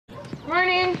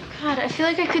Morning. God, I feel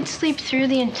like I could sleep through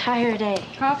the entire day.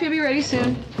 Coffee will be ready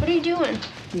soon. What are you doing?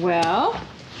 Well,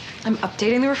 I'm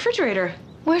updating the refrigerator.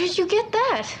 Where did you get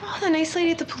that? Oh, the nice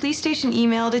lady at the police station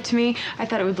emailed it to me. I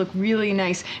thought it would look really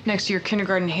nice next to your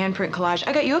kindergarten handprint collage.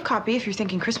 I got you a copy if you're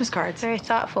thinking Christmas cards. Very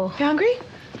thoughtful. You hungry?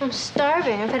 I'm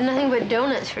starving. I've had nothing but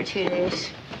donuts for 2 days.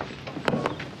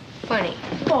 Funny.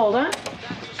 Hold on.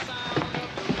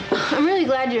 I'm really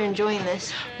glad you're enjoying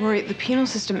this. Rory, the penal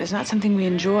system is not something we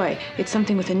enjoy. It's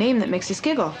something with a name that makes us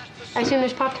giggle. I assume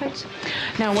there's Pop-Tarts?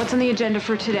 Now, what's on the agenda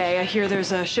for today? I hear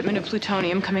there's a shipment of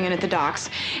plutonium coming in at the docks,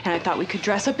 and I thought we could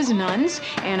dress up as nuns,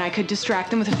 and I could distract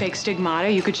them with a fake stigmata.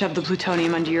 You could shove the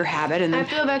plutonium under your habit, and then... I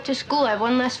have to go back to school. I have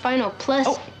one last final, plus...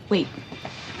 Oh, wait.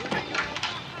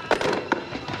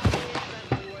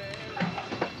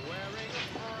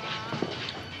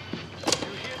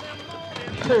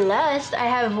 Plus, I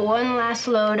have one last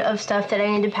load of stuff that I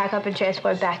need to pack up and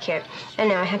transport back here. And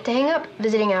now I have to hang up.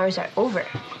 Visiting hours are over.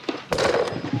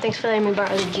 Thanks for letting me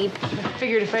borrow the Jeep. I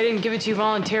figured if I didn't give it to you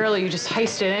voluntarily, you just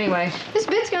heist it anyway. This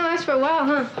bit's gonna last for a while,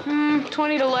 huh?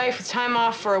 20 to life with time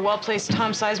off for a well-placed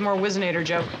Tom Sizemore Whizzinator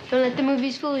joke. Don't let the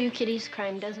movies fool you, kiddies.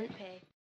 Crime doesn't pay.